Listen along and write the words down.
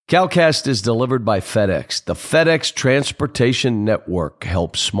CalCast is delivered by FedEx. The FedEx Transportation Network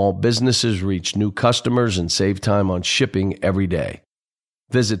helps small businesses reach new customers and save time on shipping every day.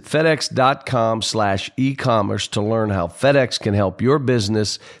 Visit FedEx.com/e-commerce to learn how FedEx can help your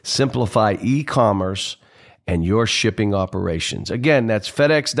business simplify e-commerce and your shipping operations. Again, that's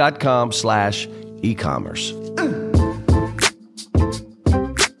FedEx.com/e-commerce.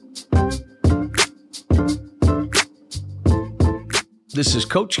 This is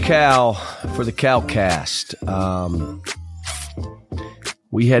Coach Cal for the CalCast.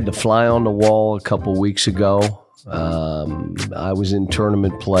 We had to fly on the wall a couple weeks ago. I was in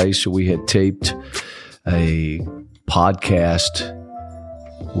tournament play, so we had taped a podcast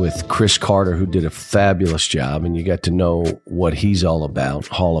with Chris Carter, who did a fabulous job, and you got to know what he's all about,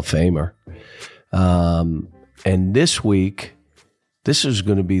 Hall of Famer. And this week, this is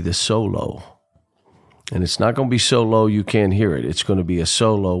going to be the solo. And it's not going to be so low you can't hear it. It's going to be a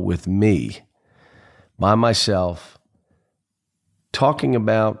solo with me, by myself, talking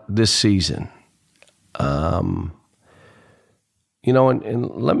about this season. And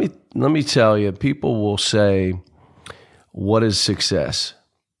let me tell you, people will say, what is success?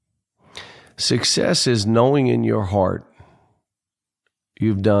 Success is knowing in your heart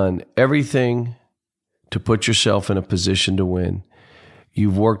you've done everything to put yourself in a position to win.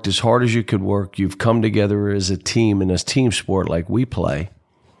 You've worked as hard as you could work. You've come together as a team in a team sport like we play,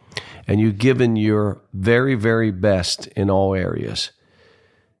 and you've given your very, very best in all areas.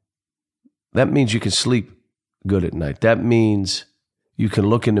 That means you can sleep good at night. That means you can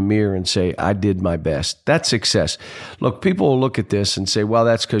look in the mirror and say, I did my best. That's success. Look, people will look at this and say, well,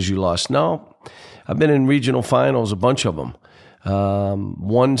 that's because you lost. No, I've been in regional finals, a bunch of them.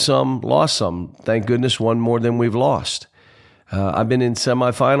 Won some, lost some. Thank goodness, won more than we've lost. I've been in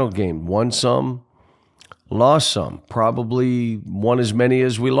semifinal game, won some, lost some, probably won as many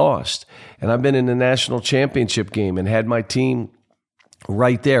as we lost. And I've been in the national championship game and had my team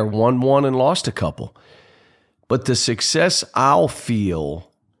right there, won one and lost a couple. But the success I'll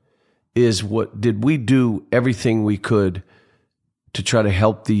feel is did we do everything we could to try to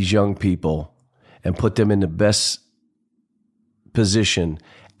help these young people and put them in the best position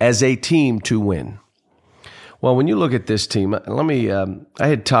as a team to win? Well, when you look at this team, I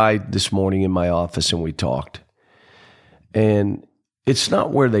had Ty this morning in my office and we talked. And it's not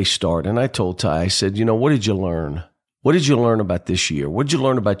where they start. And I told Ty, I said, what did you learn? What did you learn about this year? What did you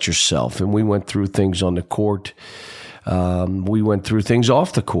learn about yourself? And we went through things on the court. We went through things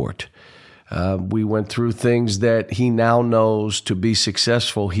off the court. We went through things that he now knows to be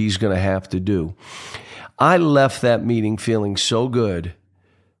successful he's going to have to do. I left that meeting feeling so good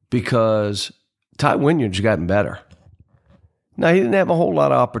because Ty Wynyard's gotten better. Now, he didn't have a whole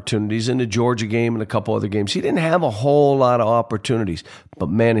lot of opportunities in the Georgia game and a couple other games. He didn't have a whole lot of opportunities, but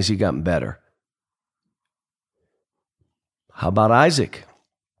man, has he gotten better. How about Isaac?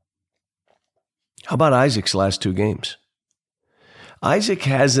 How about Isaac's last two games? Isaac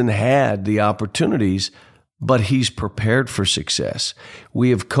hasn't had the opportunities, but he's prepared for success. We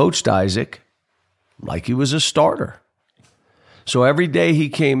have coached Isaac like he was a starter. So every day he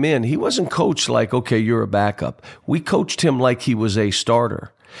came in, he wasn't coached like, okay, you're a backup. We coached him like he was a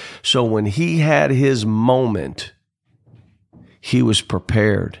starter. So when he had his moment, he was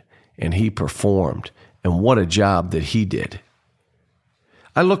prepared and he performed. And what a job that he did.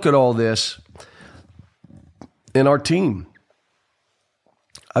 I look at all this in our team.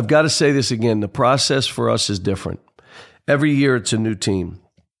 I've got to say this again. The process for us is different. Every year it's a new team.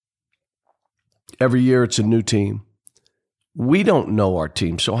 Every year it's a new team. We don't know our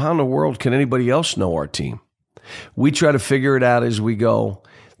team, so how in the world can anybody else know our team? We try to figure it out as we go,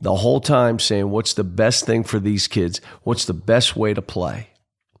 the whole time saying, what's the best thing for these kids? What's the best way to play?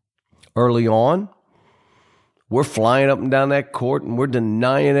 Early on, we're flying up and down that court, and we're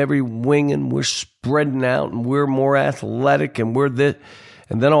denying every wing, and we're spreading out, and we're more athletic, and we're this.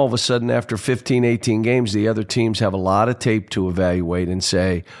 And then all of a sudden, after 15, 18 games, the other teams have a lot of tape to evaluate and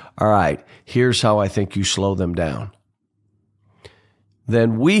say, all right, here's how I think you slow them down.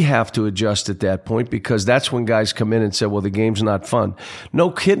 Then we have to adjust at that point because that's when guys come in and say, well, the game's not fun. No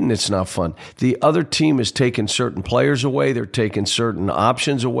kidding, it's not fun. The other team is taking certain players away. They're taking certain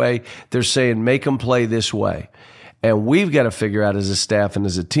options away. They're saying, make them play this way. And we've got to figure out as a staff and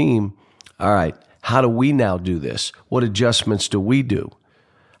as a team, all right, how do we now do this? What adjustments do we do?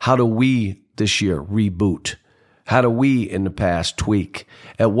 How do we this year reboot? How do we in the past tweak?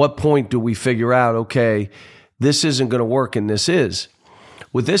 At what point do we figure out, okay, this isn't going to work and this is?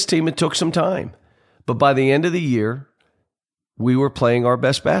 With this team, it took some time. But by the end of the year, we were playing our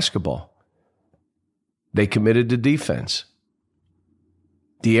best basketball. They committed to defense.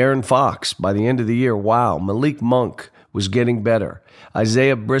 De'Aaron Fox, by the end of the year, wow. Malik Monk was getting better.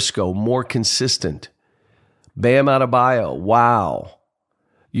 Isaiah Briscoe, more consistent. Bam Adebayo, wow.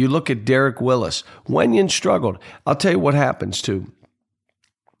 You look at Derek Willis. Wenyen struggled. I'll tell you what happens too.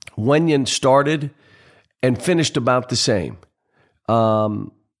 Wenyen started and finished about the same.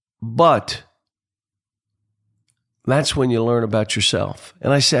 But that's when you learn about yourself.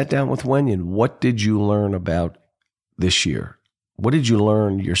 And I sat down with Wenyen. What did you learn about this year? What did you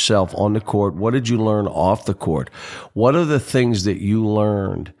learn yourself on the court? What did you learn off the court? What are the things that you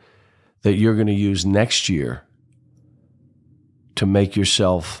learned that you're going to use next year to make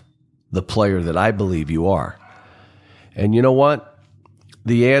yourself the player that I believe you are? And you know what?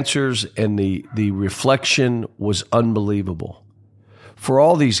 The answers and the reflection was unbelievable. For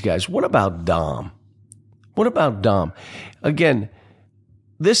all these guys, what about Dom? What about Dom? Again,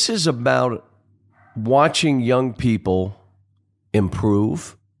 this is about watching young people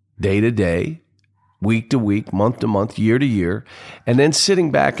improve day to day, week to week, month to month, year to year, and then sitting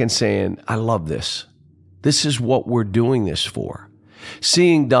back and saying, I love this. This is what we're doing this for.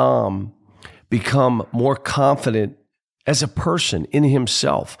 Seeing Dom become more confident as a person in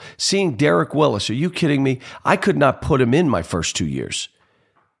himself. Seeing Derek Willis, are you kidding me? I could not put him in my first 2 years.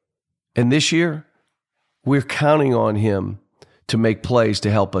 And this year, we're counting on him to make plays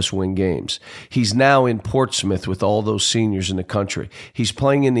to help us win games. He's now in Portsmouth with all those seniors in the country. He's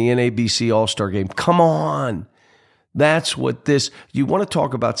playing in the NABC All-Star game. Come on. That's what you want to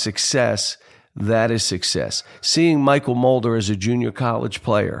talk about success. That is success. Seeing Michael Mulder as a junior college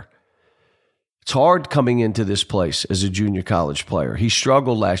player. It's hard coming into this place as a junior college player. He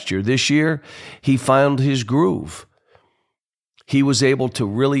struggled last year. This year, he found his groove. He was able to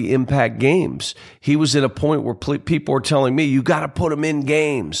really impact games. He was at a point where people were telling me, you got to put him in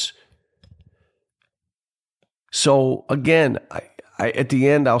games. So again, I at the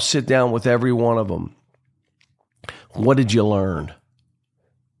end, I'll sit down with every one of them. What did you learn?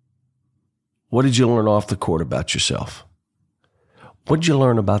 What did you learn off the court about yourself? What did you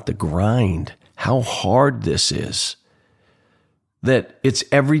learn about the grind? How hard this is. That it's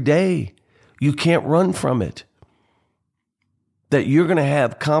every day. You can't run from it. That you're going to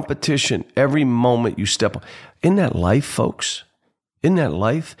have competition every moment you step on. Isn't that life, folks? Isn't that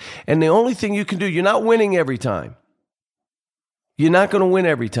life? And the only thing you can do, you're not winning every time. You're not going to win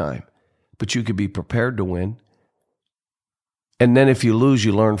every time. But you could be prepared to win. And then if you lose,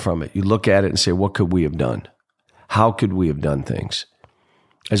 you learn from it. You look at it and say, what could we have done? How could we have done things?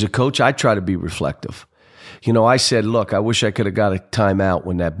 As a coach, I try to be reflective. You know, I said, look, I wish I could have got a timeout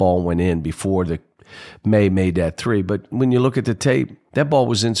when that ball went in before the May made that three. But when you look at the tape, that ball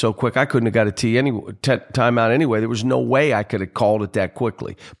was in so quick, I couldn't have got a timeout anyway. There was no way I could have called it that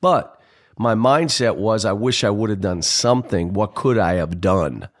quickly. But my mindset was, I wish I would have done something. What could I have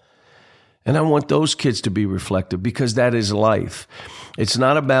done? And I want those kids to be reflective because that is life. It's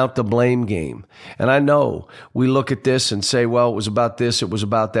not about the blame game. And I know we look at this and say, well, it was about this, it was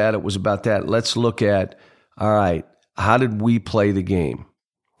about that, it was about that. Let's look at, all right, how did we play the game?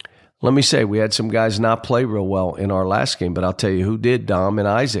 Let me say, we had some guys not play real well in our last game, but I'll tell you who did, Dom and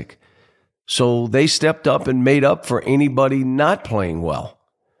Isaac. So they stepped up and made up for anybody not playing well.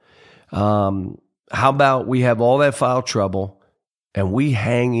 How about we have all that foul trouble and we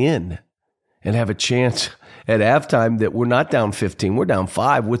hang in and have a chance at halftime that we're not down 15, we're down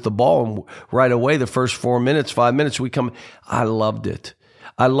 5 with the ball. And right away, the first 5 minutes, we come. I loved it.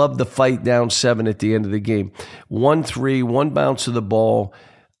 I loved the fight down 7 at the end of the game. 1-3, one bounce of the ball.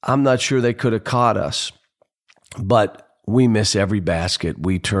 I'm not sure they could have caught us, but we miss every basket.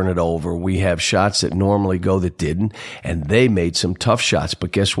 We turn it over. We have shots that normally go that didn't, and they made some tough shots.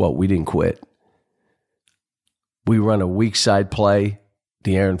 But guess what? We didn't quit. We run a weak side play,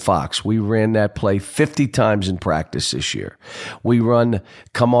 De'Aaron Fox. We ran that play 50 times in practice this year. We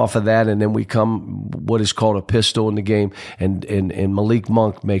come off of that, and then we come what is called a pistol in the game, and Malik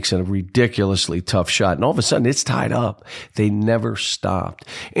Monk makes a ridiculously tough shot, and all of a sudden it's tied up. They never stopped.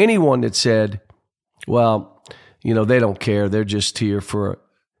 Anyone that said, well, you know, they don't care, they're just here for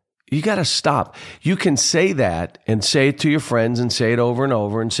you got to stop. You can say that and say it to your friends and say it over and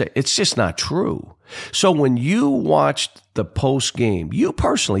over and say, it's just not true. So when you watched the post game, you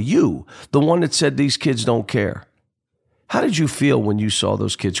personally, the one that said these kids don't care, how did you feel when you saw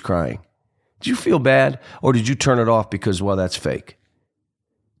those kids crying? Did you feel bad or did you turn it off because, well, that's fake?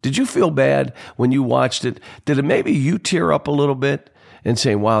 Did you feel bad when you watched it? Did it maybe you tear up a little bit? And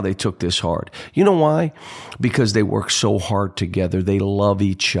saying, wow, they took this hard. You know why? Because they work so hard together. They love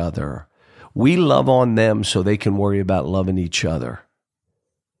each other. We love on them so they can worry about loving each other.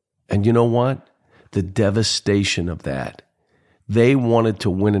 And you know what? The devastation of that, They wanted to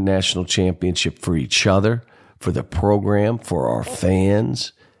win a national championship for each other, for the program, for our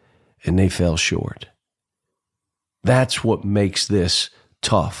fans, and they fell short. That's what makes this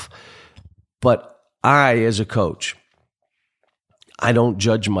tough. But I, as a coach, I don't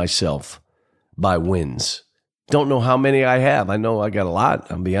judge myself by wins. Don't know how many I have. I know I got a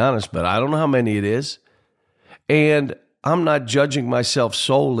lot, I'll be honest, but I don't know how many it is. And I'm not judging myself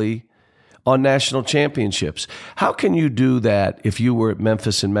solely on national championships. How can you do that if you were at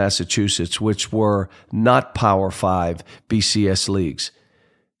Memphis and Massachusetts, which were not Power 5 BCS leagues?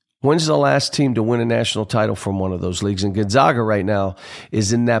 When's the last team to win a national title from one of those leagues? And Gonzaga right now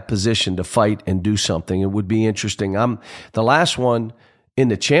is in that position to fight and do something. It would be interesting. The last one in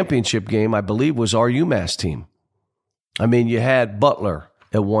the championship game, I believe, was our UMass team. I mean, you had Butler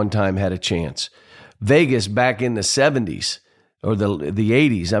at one time had a chance. Vegas back in the 70s. Or the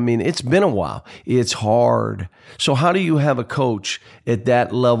 80s. I mean, it's been a while. It's hard. So how do you have a coach at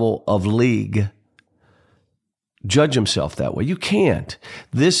that level of league judge himself that way? You can't.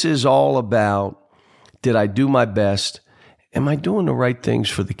 This is all about, did I do my best? Am I doing the right things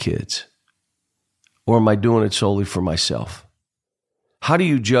for the kids? Or am I doing it solely for myself? How do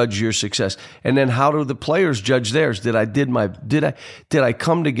you judge your success? And then how do the players judge theirs? Did I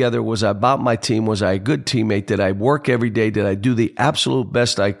come together? Was I about my team? Was I a good teammate? Did I work every day? Did I do the absolute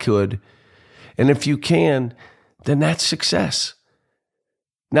best I could? And if you can, then that's success.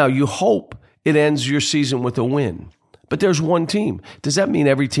 Now, you hope it ends your season with a win. But there's one team. Does that mean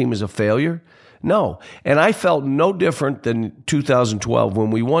every team is a failure? No. And I felt no different than 2012 when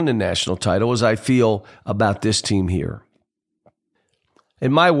we won the national title as I feel about this team here.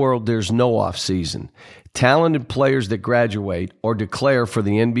 In my world, there's no off season. Talented players that graduate or declare for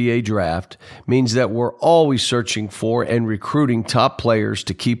the NBA draft means that we're always searching for and recruiting top players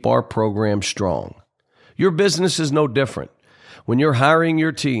to keep our program strong. Your business is no different. When you're hiring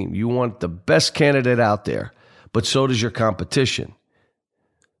your team, you want the best candidate out there, but so does your competition.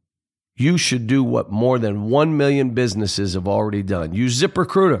 You should do what more than 1 million businesses have already done. Use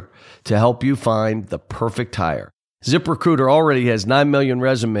ZipRecruiter to help you find the perfect hire. ZipRecruiter already has 9 million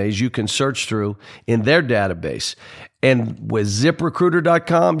resumes you can search through in their database. And with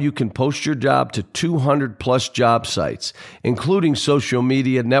ZipRecruiter.com, you can post your job to 200 plus job sites, including social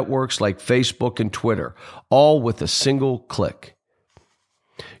media networks like Facebook and Twitter, all with a single click.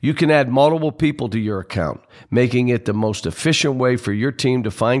 You can add multiple people to your account, making it the most efficient way for your team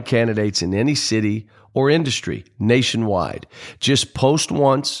to find candidates in any city or industry nationwide. Just post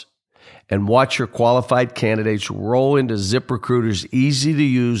once and watch your qualified candidates roll into ZipRecruiter's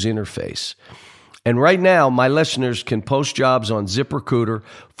easy-to-use interface. And right now, my listeners can post jobs on ZipRecruiter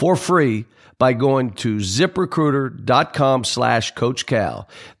for free by going to ZipRecruiter.com/Coach Cal.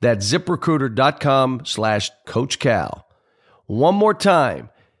 That's ZipRecruiter.com/Coach Cal. One more time,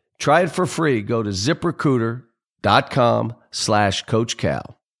 try it for free. Go to ZipRecruiter.com/Coach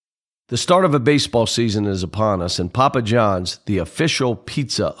Cal. The start of a baseball season is upon us, and Papa John's, the official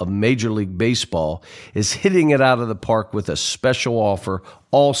pizza of Major League Baseball, is hitting it out of the park with a special offer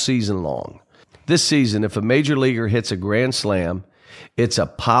all season long. This season, if a major leaguer hits a grand slam, it's a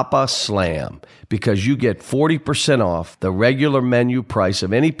Papa Slam because you get 40% off the regular menu price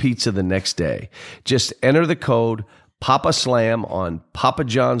of any pizza the next day. Just enter the code Papa Slam on Papa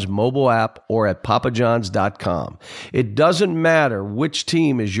John's mobile app or at papajohns.com. It doesn't matter which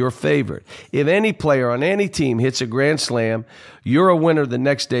team is your favorite. If any player on any team hits a grand slam, you're a winner the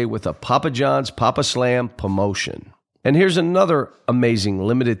next day with a Papa John's Papa Slam promotion. And here's another amazing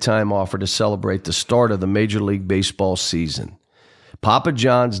limited time offer to celebrate the start of the Major League Baseball season. Papa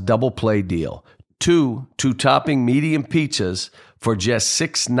John's double play deal. Two topping medium pizzas for just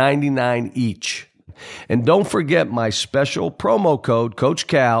 $6.99 each. And don't forget my special promo code, Coach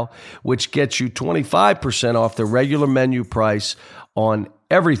Cal, which gets you 25% off the regular menu price on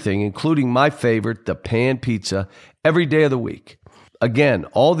everything, including my favorite, the pan pizza, every day of the week. Again,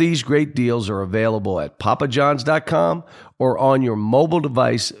 all these great deals are available at papajohns.com or on your mobile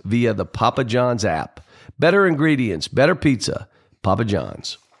device via the Papa John's app. Better ingredients, better pizza, Papa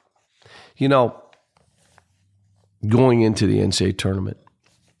John's. You know, going into the NCAA tournament,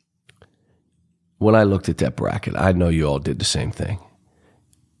 when I looked at that bracket, I know you all did the same thing.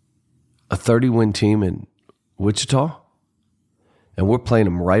 A 30-win team in Wichita, and we're playing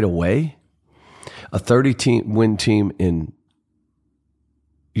them right away. A 30-win team in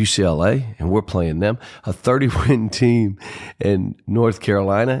UCLA, and we're playing them. A 30-win team in North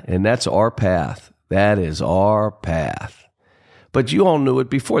Carolina, and that's our path. That is our path. But you all knew it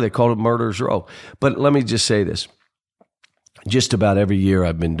before. They called it Murder's Row. But let me just say this. Just about every year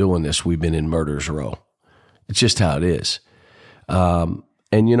I've been doing this, we've been in Murder's Row. It's just how it is.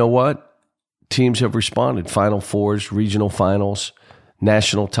 And you know what? Teams have responded. Final Fours, regional finals,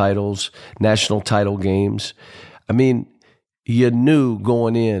 national titles, national title games. I mean, you knew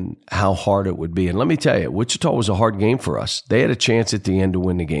going in how hard it would be. And let me tell you, Wichita was a hard game for us. They had a chance at the end to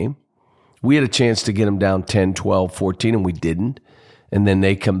win the game. We had a chance to get them down 10, 12, 14, and we didn't. And then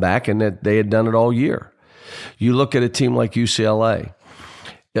they come back, and they had done it all year. You look at a team like UCLA.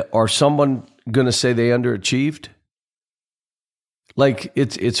 Are someone going to say they underachieved? Like,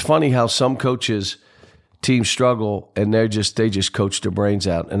 it's funny how some coaches, teams struggle, and they just coach their brains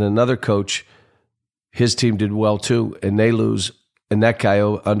out. And another coach, his team did well too, and they lose, and that guy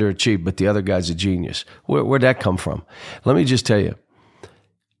underachieved, but the other guy's a genius. Where'd that come from? Let me just tell you,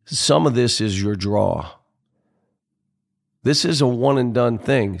 some of this is your draw. This is a one-and-done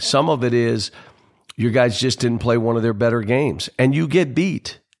thing. Some of it is your guys just didn't play one of their better games, and you get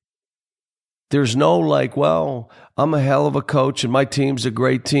beat. There's no like, well, I'm a hell of a coach, and my team's a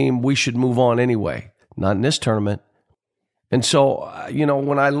great team. We should move on anyway. Not in this tournament. And so,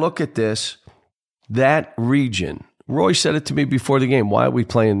 when I look at this, that region, Roy said it to me before the game, why are we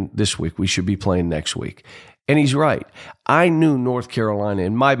playing this week? We should be playing next week. And he's right. I knew North Carolina,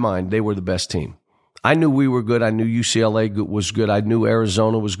 in my mind, they were the best team. I knew we were good. I knew UCLA was good. I knew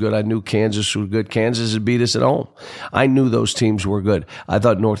Arizona was good. I knew Kansas was good. Kansas had beat us at home. I knew those teams were good. I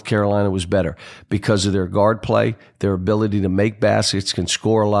thought North Carolina was better because of their guard play, their ability to make baskets, can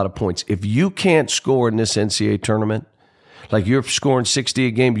score a lot of points. If you can't score in this NCAA tournament, like you're scoring 60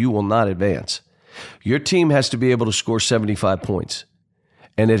 a game, you will not advance. Your team has to be able to score 75 points.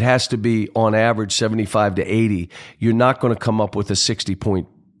 And it has to be, on average, 75 to 80. You're not going to come up with a 60-point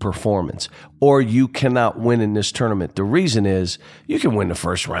performance, or you cannot win in this tournament. The reason is you can win the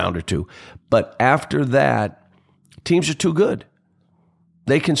first round or two, but after that, teams are too good.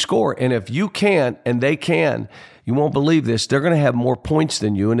 They can score, and if you can't, and they can, you won't believe this, they're going to have more points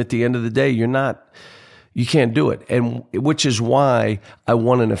than you, and at the end of the day, you can't do it, and which is why I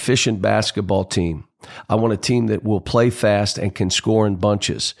want an efficient basketball team. I want a team that will play fast and can score in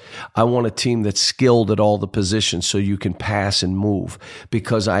bunches. I want a team that's skilled at all the positions so you can pass and move,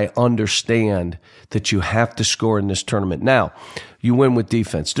 because I understand that you have to score in this tournament. Now, you win with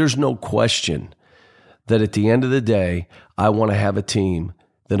defense. There's no question that at the end of the day, I want to have a team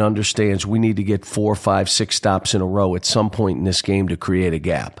that understands we need to get 4, 5, 6 stops in a row at some point in this game to create a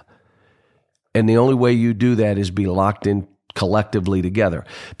gap. And the only way you do that is be locked in collectively together,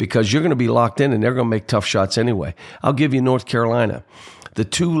 because you're going to be locked in and they're going to make tough shots anyway. I'll give you North Carolina. The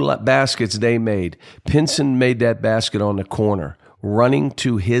 2 baskets they made, Pinson made that basket on the corner, running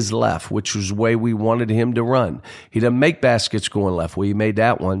to his left, which was the way we wanted him to run. He doesn't make baskets going left. Well, he made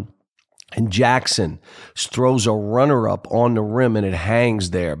that one. And Jackson throws a runner up on the rim and it hangs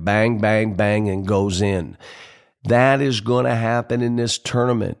there. Bang, bang, bang, and goes in. That is going to happen in this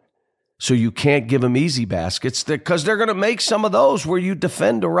tournament. So you can't give them easy baskets because they're going to make some of those where you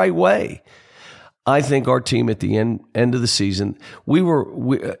defend the right way. I think our team at the end of the season, we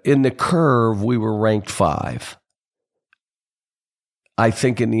in the curve, we were ranked 5. I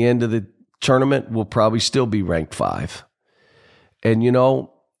think in the end of the tournament, we'll probably still be ranked 5. And,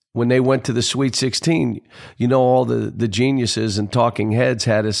 when they went to the Sweet 16, all the geniuses and talking heads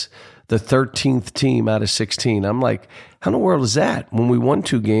had us the 13th team out of 16. I'm like, how in the world is that? When we won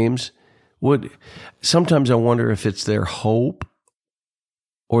 2 games, sometimes I wonder if it's their hope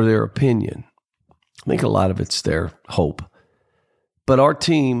or their opinion. I think a lot of it's their hope. But our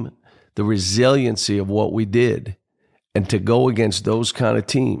team, the resiliency of what we did, and to go against those kind of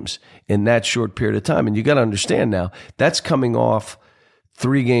teams in that short period of time, and you got to understand now, that's coming off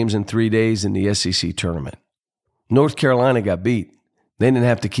 3 games in 3 days in the SEC tournament. North Carolina got beat. They didn't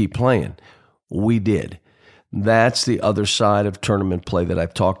have to keep playing. We did. That's the other side of tournament play that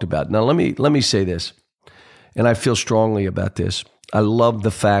I've talked about. Now, let me say this, and I feel strongly about this. I love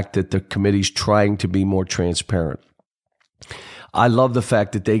the fact that the committee's trying to be more transparent. I love the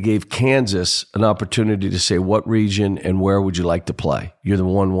fact that they gave Kansas an opportunity to say what region and where would you like to play. You're the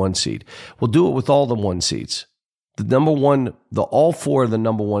 1-1 seed. We'll do it with all the 1 seeds. All 4 of the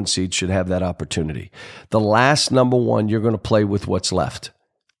number 1 seeds should have that opportunity. The last number 1, you're going to play with what's left.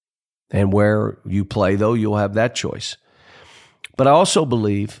 And where you play, though, you'll have that choice. But I also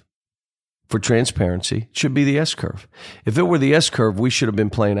believe, for transparency, it should be the S-curve. If it were the S-curve, we should have been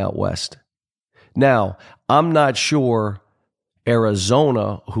playing out west. Now, I'm not sure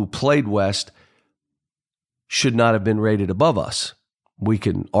Arizona, who played west, should not have been rated above us. We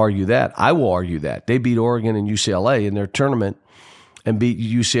can argue that. I will argue that. They beat Oregon and UCLA in their tournament and beat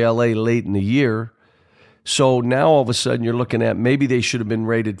UCLA late in the year. So now all of a sudden you're looking at maybe they should have been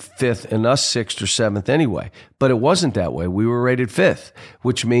rated 5th and us 6th or 7th anyway. But it wasn't that way. We were rated 5th,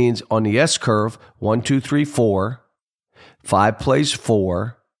 which means on the S curve, 1, 2, 3, 4, 5 plays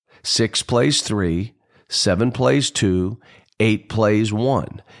 4, 6 plays 3, 7 plays 2, 8 plays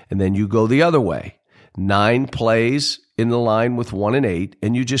 1. And then you go the other way. 9 plays in the line with 1 and 8,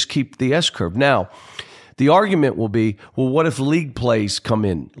 and you just keep the S curve. Now, the argument will be, well, what if league plays come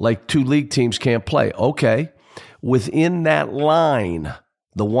in? Like 2 league teams can't play. Okay. Within that line,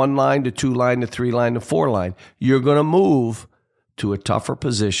 the 1 line to 2 line to 3 line to 4 line, you're going to move to a tougher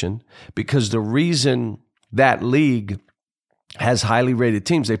position because the reason that league has highly rated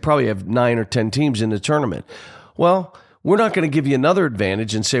teams, they probably have 9 or 10 teams in the tournament. Well, we're not going to give you another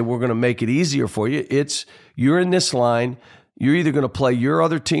advantage and say we're going to make it easier for you. It's you're in this line. You're either going to play your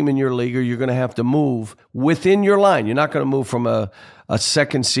other team in your league or you're going to have to move within your line. You're not going to move from a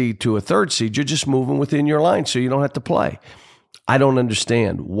 2nd seed to a 3rd seed. You're just moving within your line so you don't have to play. I don't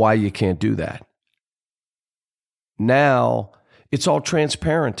understand why you can't do that. Now, it's all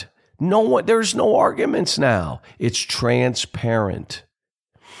transparent. There's no arguments now. It's transparent.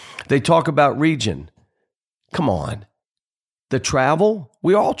 They talk about region. Come on. The travel,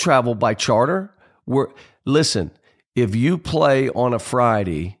 we all travel by charter. Listen, if you play on a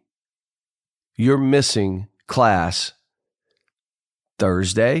Friday, you're missing class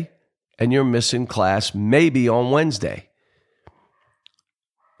Thursday, and you're missing class maybe on Wednesday.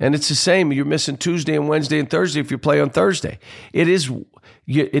 And it's the same. You're missing Tuesday and Wednesday and Thursday if you play on Thursday.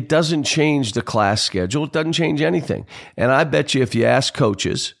 It doesn't change the class schedule. It doesn't change anything. And I bet you if you ask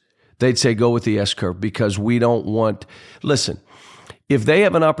coaches, they'd say go with the S curve because we don't want – listen, if they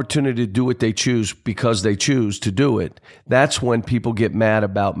have an opportunity to do what they choose because they choose to do it, that's when people get mad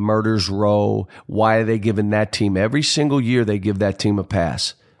about Murder's Row. Why are they giving that team – every single year they give that team a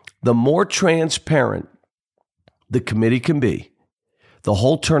pass. The more transparent the committee can be, the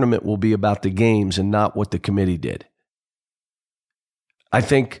whole tournament will be about the games and not what the committee did. I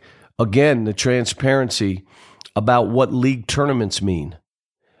think, again, the transparency about what league tournaments mean.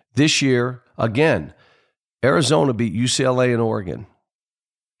 This year, again, Arizona beat UCLA and Oregon.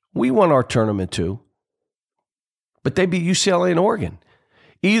 We won our tournament too, but they beat UCLA and Oregon.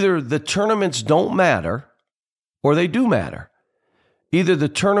 Either the tournaments don't matter or they do matter. Either the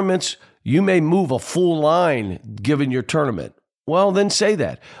tournaments, you may move a full line given your tournament. Well, then say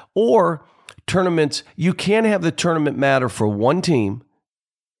that. Or tournaments, you can't have the tournament matter for one team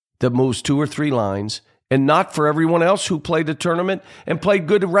that moves 2 or 3 lines and not for everyone else who played the tournament and played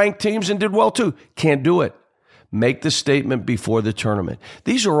good ranked teams and did well too. Can't do it. Make the statement before the tournament.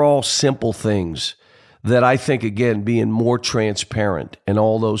 These are all simple things that I think, again, being more transparent and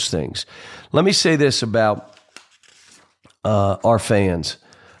all those things. Let me say this about our fans.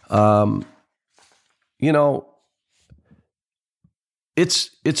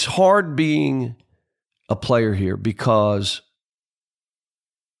 It's hard being a player here because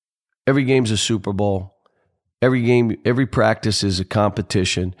every game's a Super Bowl. Every game, every practice is a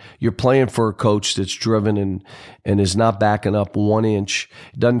competition. You're playing for a coach that's driven and is not backing up 1 inch.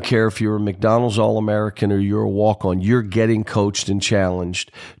 Doesn't care if you're a McDonald's All-American or you're a walk-on. You're getting coached and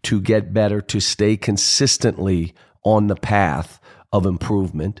challenged to get better, to stay consistently on the path of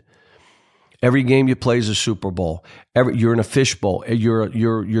improvement. Every game you play is a Super Bowl. You're in a fishbowl.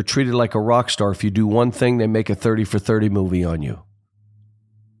 You're treated like a rock star. If you do one thing, they make a 30 for 30 movie on you.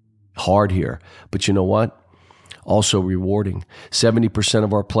 Hard here. But you know what? Also rewarding. 70%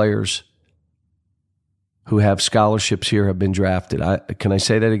 of our players who have scholarships here have been drafted. Can I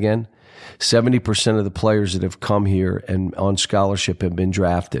say that again? 70% of the players that have come here and on scholarship have been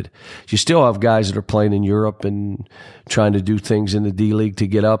drafted. You still have guys that are playing in Europe and trying to do things in the D-League to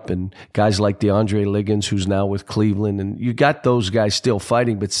get up, and guys like DeAndre Liggins, who's now with Cleveland, and you got those guys still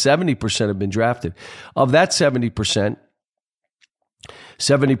fighting, but 70% have been drafted. Of that 70%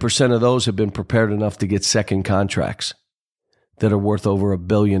 of those have been prepared enough to get second contracts that are worth over $1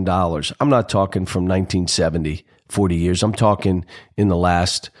 billion. I'm not talking from 1970, 40 years. I'm talking in the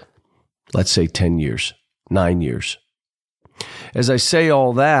last, let's say 10 years, 9 years. As I say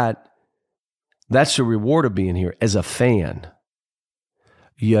all that, that's the reward of being here. As a fan,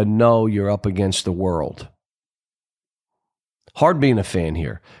 you know you're up against the world. Hard being a fan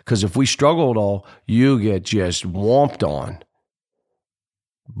here, because if we struggle at all, you get just whomped on.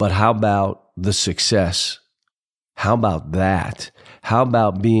 But how about the success? How about that? How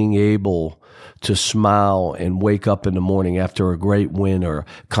about being able to smile and wake up in the morning after a great win or a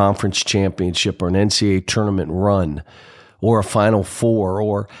conference championship or an NCAA tournament run or a Final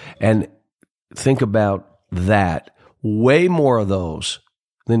Four and think about that. Way more of those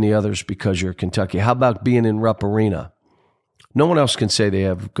than the others because you're Kentucky. How about being in Rupp Arena? No one else can say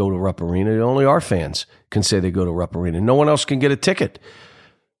they go to Rupp Arena. Only our fans can say they go to Rupp Arena. No one else can get a ticket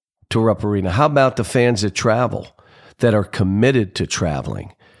to Rupp Arena. How about the fans that travel, that are committed to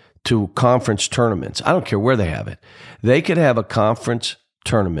traveling to conference tournaments? I don't care where they have it. They could have a conference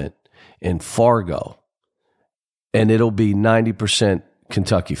tournament in Fargo, and it'll be 90%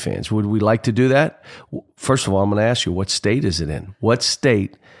 Kentucky fans. Would we like to do that? First of all, I'm going to ask you, what state is it in? What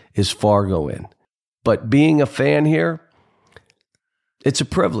state is Fargo in? But being a fan here, it's a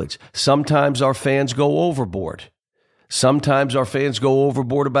privilege. Sometimes our fans go overboard. Sometimes our fans go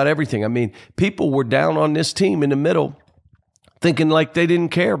overboard about everything. I mean, people were down on this team in the middle thinking like they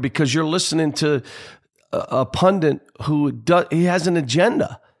didn't care because you're listening to a pundit he has an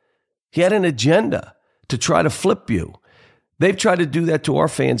agenda. He had an agenda to try to flip you. They've tried to do that to our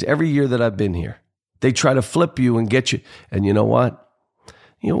fans every year that I've been here. They try to flip you and get you. And you know what?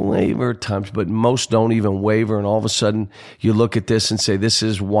 You waver at times, but most don't even waver. And all of a sudden, you look at this and say, this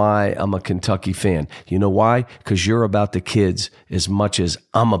is why I'm a Kentucky fan. You know why? Because you're about the kids as much as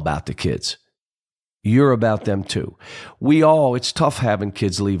I'm about the kids. You're about them too. It's tough having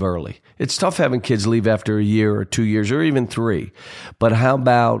kids leave early. It's tough having kids leave after a year or 2 years or even 3. But how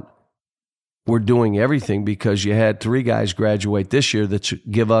about we're doing everything because you had 3 guys graduate this year that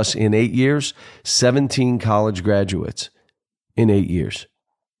give us in 8 years, 17 college graduates in 8 years.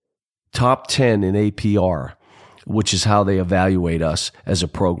 Top 10 in APR, which is how they evaluate us as a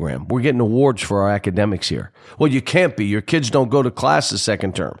program. We're getting awards for our academics here. Well, you can't be. Your kids don't go to class the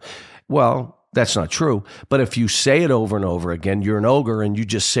second term. Well, that's not true. But if you say it over and over again, you're an ogre and you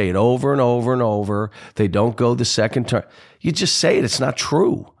just say it over and over and over. They don't go the second term. You just say it. It's not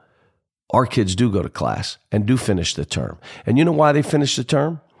true. Our kids do go to class and do finish the term. And you know why they finish the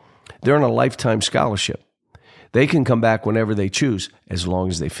term? They're on a lifetime scholarship. They can come back whenever they choose as long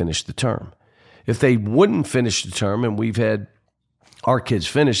as they finish the term. If they wouldn't finish the term, and we've had our kids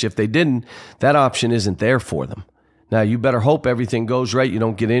finish, if they didn't, that option isn't there for them. Now, you better hope everything goes right. You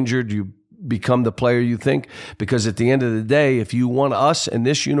don't get injured. You become the player you think. Because at the end of the day, if you want us and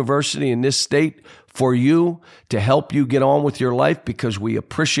this university and this state for you to help you get on with your life because we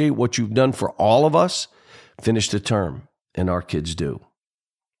appreciate what you've done for all of us, finish the term. And our kids do.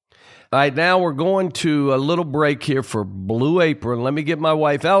 All right, now we're going to a little break here for Blue Apron. Let me get my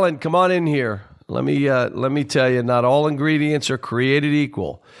wife, Ellen, come on in here. Let me tell you, not all ingredients are created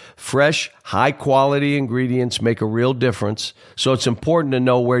equal. Fresh, high-quality ingredients make a real difference, so it's important to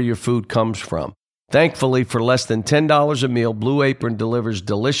know where your food comes from. Thankfully, for less than $10 a meal, Blue Apron delivers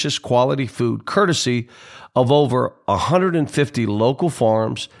delicious quality food courtesy of over 150 local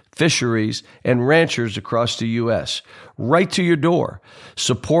farms, fisheries, and ranchers across the U.S., right to your door,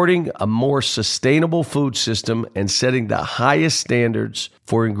 supporting a more sustainable food system and setting the highest standards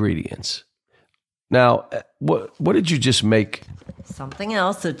for ingredients. Now, what did you just make? Something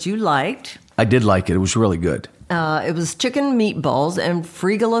else that you liked. I did like it. It was really good. It was chicken meatballs and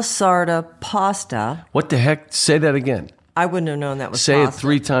frigola sarda pasta. What the heck? Say that again. I wouldn't have known that was Say pasta. it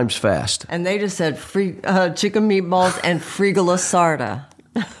 3 times fast. And they just said chicken meatballs and frigola sarda.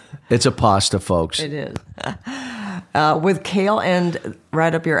 It's a pasta, folks. It is. With kale and,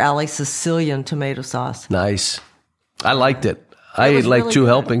 right up your alley, Sicilian tomato sauce. Nice. I liked it. I ate like really 2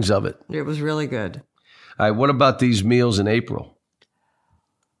 helpings of it. It was really good. All right, what about these meals in April?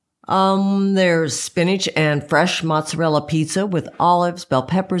 There's spinach and fresh mozzarella pizza with olives, bell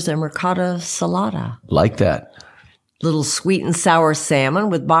peppers, and ricotta salata. Like that. Little sweet and sour salmon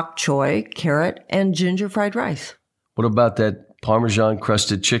with bok choy, carrot, and ginger fried rice. What about that Parmesan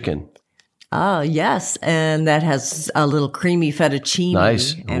crusted chicken? Yes, and that has a little creamy fettuccine.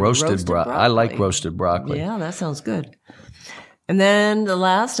 Nice. And roasted broccoli. I like roasted broccoli. Yeah, that sounds good. And then the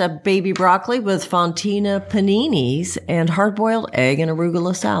last, a baby broccoli with fontina paninis and hard-boiled egg and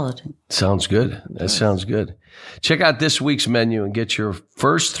arugula salad. Sounds good. That sounds good. Check out this week's menu and get your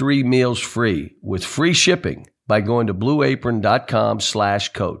first 3 meals free with free shipping by going to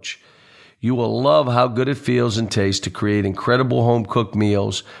blueapron.com/coach. You will love how good it feels and tastes to create incredible home-cooked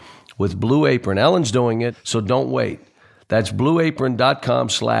meals with Blue Apron. Ellen's doing it, so don't wait. That's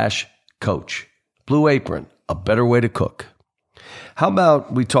blueapron.com/coach. Blue Apron, a better way to cook. How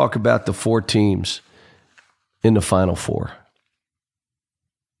about we talk about the 4 teams in the Final Four?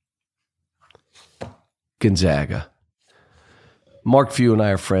 Gonzaga. Mark Few and I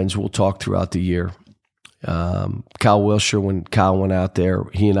are friends. We'll talk throughout the year. Kyle Wilshire, when Kyle went out there,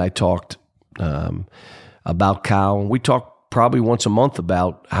 he and I talked about Kyle. And we talked probably once a month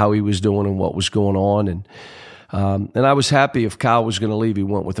about how he was doing and what was going on. And I was happy if Kyle was going to leave, he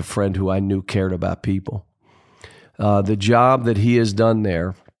went with a friend who I knew cared about people. the job that he has done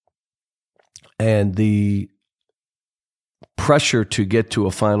there and the pressure to get to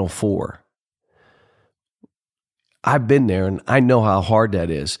a Final Four. I've been there, and I know how hard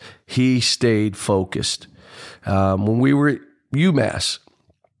that is. He stayed focused. When we were at UMass,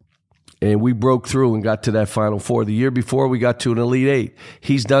 and we broke through and got to that Final Four, the year before we got to an Elite Eight,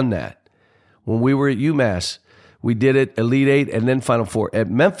 he's done that. When we were at UMass, we did it Elite Eight and then Final Four. At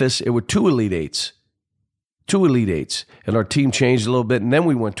Memphis, it were 2 Elite Eights. 2 Elite Eights. And our team changed a little bit, and then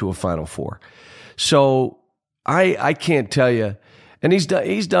we went to a Final Four. So I can't tell you. And he's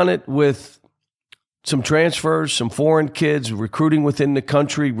done it with some transfers, some foreign kids, recruiting within the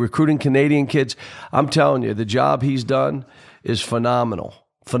country, recruiting Canadian kids. I'm telling you, the job he's done is phenomenal.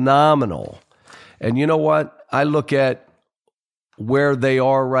 Phenomenal. And you know what? I look at where they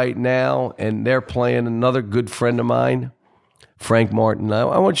are right now, and they're playing another good friend of mine, Frank Martin.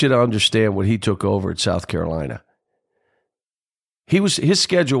 I want you to understand what he took over at South Carolina. His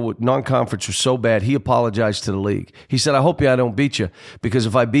schedule with non-conference was so bad, he apologized to the league. He said, I hope I don't beat you, because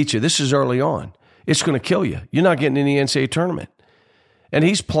if I beat you, this is early on. It's going to kill you. You're not getting in the NCAA tournament. And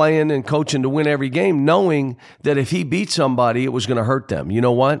he's playing and coaching to win every game, knowing that if he beat somebody, it was going to hurt them. You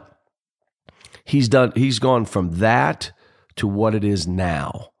know what? He's gone from that to what it is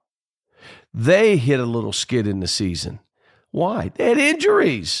now. They hit a little skid in the season. Why? They had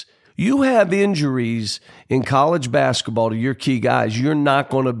injuries. You have injuries in college basketball to your key guys, you're not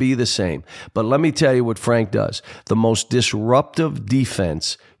going to be the same. But let me tell you what Frank does. The most disruptive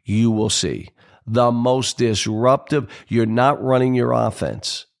defense you will see. The most disruptive. You're not running your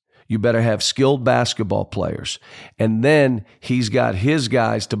offense. You better have skilled basketball players. And then he's got his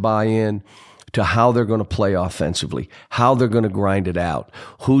guys to buy in to how they're going to play offensively, how they're going to grind it out,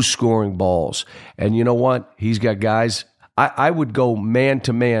 who's scoring balls. And you know what? He's got guys. I would go man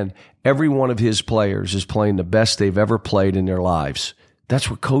to man. Every one of his players is playing the best they've ever played in their lives.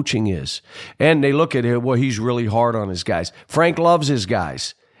 That's what coaching is. And they look at it, well, he's really hard on his guys. Frank loves his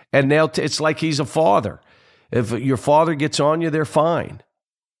guys. And it's like he's a father. If your father gets on you, they're fine.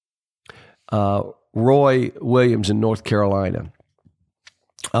 Roy Williams in North Carolina.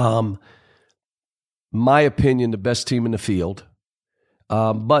 My opinion, the best team in the field.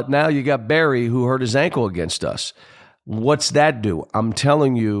 But now you got Barry, who hurt his ankle against us. What's that do? I'm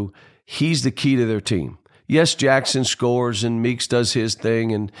telling you, he's the key to their team. Yes, Jackson scores and Meeks does his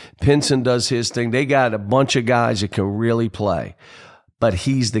thing and Pinson does his thing. They got a bunch of guys that can really play. But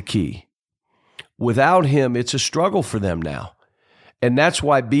he's the key. Without him, it's a struggle for them now. And that's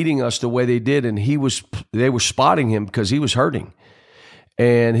why beating us the way they did, and they were spotting him because he was hurting.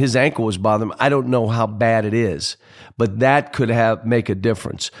 And his ankle was bothering him. I don't know how bad it is, but that could make a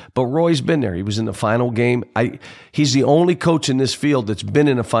difference. But Roy's been there. He was in the final game. He's the only coach in this field that's been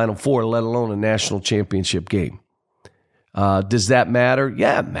in a Final Four, let alone a national championship game. Does that matter?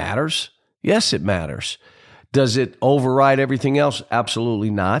 Yeah, it matters. Yes, it matters. Does it override everything else? Absolutely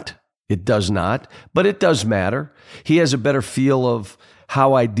not. It does not. But it does matter. He has a better feel of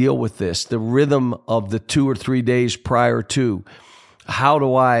how I deal with this, the rhythm of the 2 or 3 days prior to.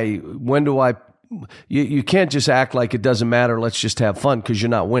 You can't just act like it doesn't matter, let's just have fun, because you're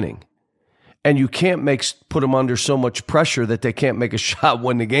not winning. And you can't put them under so much pressure that they can't make a shot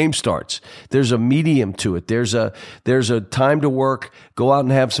when the game starts. There's a medium to it. There's a time to work, go out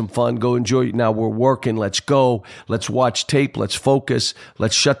and have some fun, go enjoy it. Now we're working, let's go, let's watch tape, let's focus,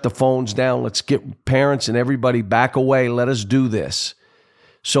 let's shut the phones down, let's get parents and everybody back away, let us do this.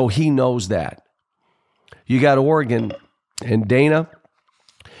 So he knows that. You got Oregon and Dana.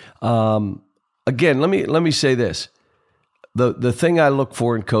 Again, let me say this. The thing I look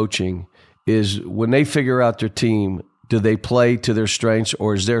for in coaching is when they figure out their team, do they play to their strengths,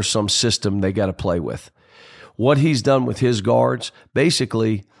 or is there some system they got to play with? What he's done with his guards,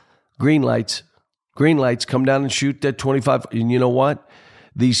 basically green lights, come down and shoot that 25. And you know what?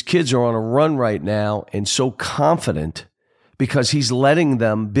 These kids are on a run right now and so confident because he's letting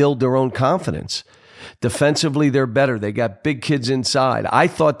them build their own confidence. Defensively, they're better. They got big kids inside. I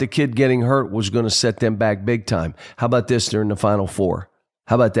thought the kid getting hurt was going to set them back big time. How about this? They're in the Final Four.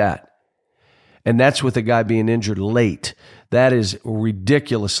 How about that? And that's with a guy being injured late. That is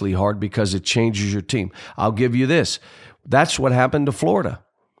ridiculously hard because it changes your team. I'll give you this. That's what happened to Florida.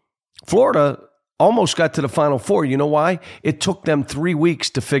 Florida almost got to the Final Four. You know why? It took them 3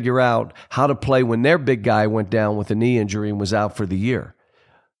 weeks to figure out how to play when their big guy went down with a knee injury and was out for the year.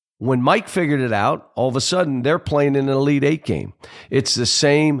 When Mike figured it out, all of a sudden they're playing in an Elite Eight game. It's the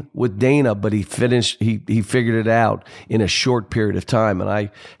same with Dana, but he figured it out in a short period of time,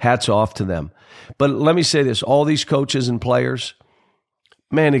 and hats off to them. But let me say this, all these coaches and players,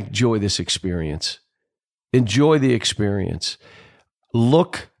 man, enjoy this experience. Enjoy the experience.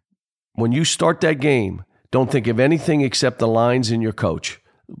 Look, when you start that game, don't think of anything except the lines and your coach.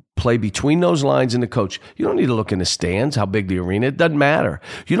 Play between those lines and the coach. You don't need to look in the stands, how big the arena. It doesn't matter.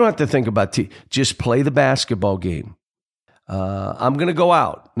 You don't have to think about just play the basketball game. I'm going to go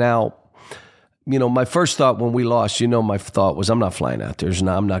out. Now, my first thought when we lost, my thought was, I'm not flying out there.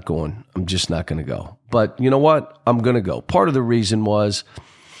 I'm not going. I'm just not going to go. But you know what? I'm going to go. Part of the reason was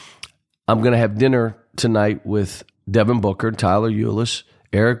I'm going to have dinner tonight with Devin Booker, Tyler Ulis,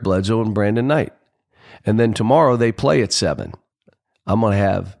 Eric Bledsoe, and Brandon Knight. And then tomorrow they play at 7. I'm going to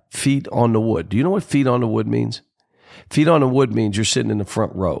have feet on the wood. Do you know what feet on the wood means? Feet on the wood means you're sitting in the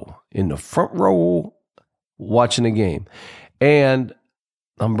front row watching the game. And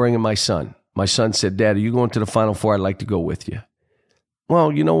I'm bringing my son. My son said, Dad, are you going to the Final Four? I'd like to go with you.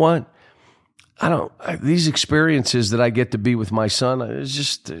 Well, you know what? These experiences that I get to be with my son,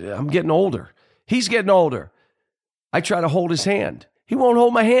 I'm getting older. He's getting older. I try to hold his hand. He won't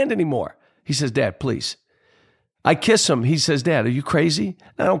hold my hand anymore. He says, Dad, please. I kiss him. He says, Dad, are you crazy?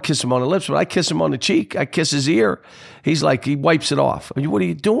 I don't kiss him on the lips, but I kiss him on the cheek. I kiss his ear. He's like, he wipes it off. What are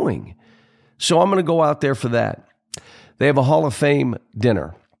you doing? So I'm going to go out there for that. They have a Hall of Fame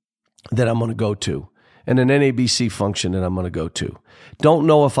dinner that I'm going to go to and an NABC function that I'm going to go to. Don't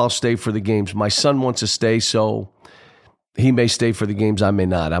know if I'll stay for the games. My son wants to stay, so he may stay for the games. I may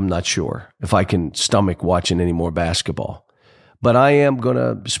not. I'm not sure if I can stomach watching any more basketball. But I am going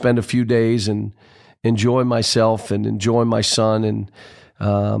to spend a few days and enjoy myself and enjoy my son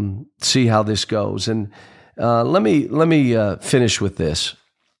and see how this goes. And let me finish with this.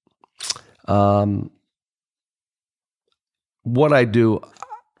 What I do,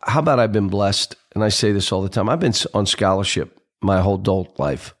 how about I've been blessed, and I say this all the time, I've been on scholarship my whole adult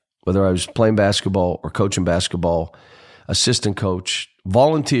life, whether I was playing basketball or coaching basketball, assistant coach,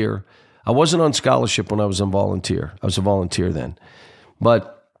 volunteer. I wasn't on scholarship when I was on volunteer. I was a volunteer then.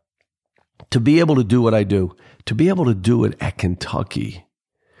 But to be able to do what I do, to be able to do it at Kentucky,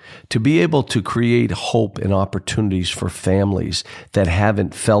 to be able to create hope and opportunities for families that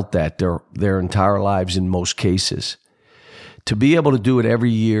haven't felt that their entire lives in most cases, to be able to do it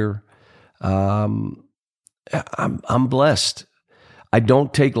every year, I'm blessed. I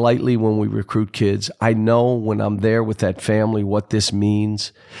don't take lightly when we recruit kids. I know when I'm there with that family what this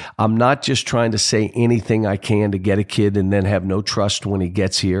means. I'm not just trying to say anything I can to get a kid and then have no trust when he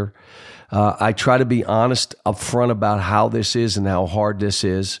gets here. I try to be honest up front about how this is and how hard this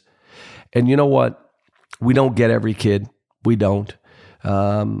is. And you know what? We don't get every kid. We don't.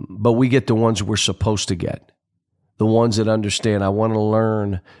 But we get the ones we're supposed to get. The ones that understand, I want to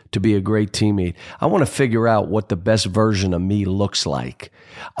learn to be a great teammate. I want to figure out what the best version of me looks like.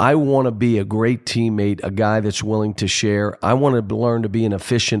 I want to be a great teammate, a guy that's willing to share. I want to learn to be an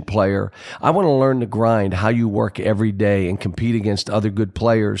efficient player. I want to learn to grind, how you work every day and compete against other good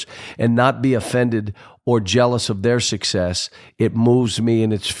players and not be offended or jealous of their success. It moves me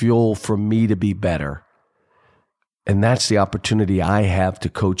and it's fuel for me to be better. And that's the opportunity I have to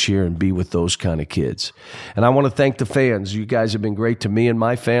coach here and be with those kind of kids. And I want to thank the fans. You guys have been great to me and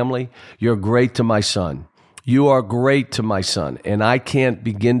my family. You're great to my son. You are great to my son. And I can't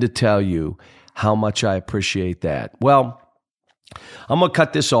begin to tell you how much I appreciate that. Well, I'm going to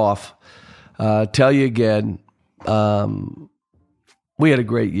cut this off. Tell you again, we had a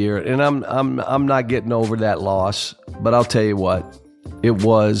great year. And I'm not getting over that loss. But I'll tell you what, it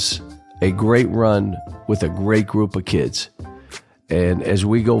was a great run with a great group of kids. And as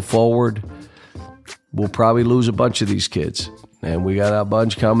we go forward, we'll probably lose a bunch of these kids. And we got a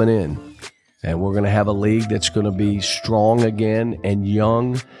bunch coming in. And we're going to have a league that's going to be strong again and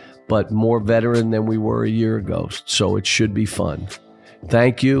young, but more veteran than we were a year ago. So it should be fun.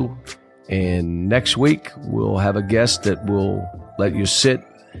 Thank you. And next week, we'll have a guest that will let you sit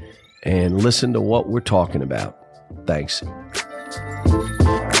and listen to what we're talking about. Thanks.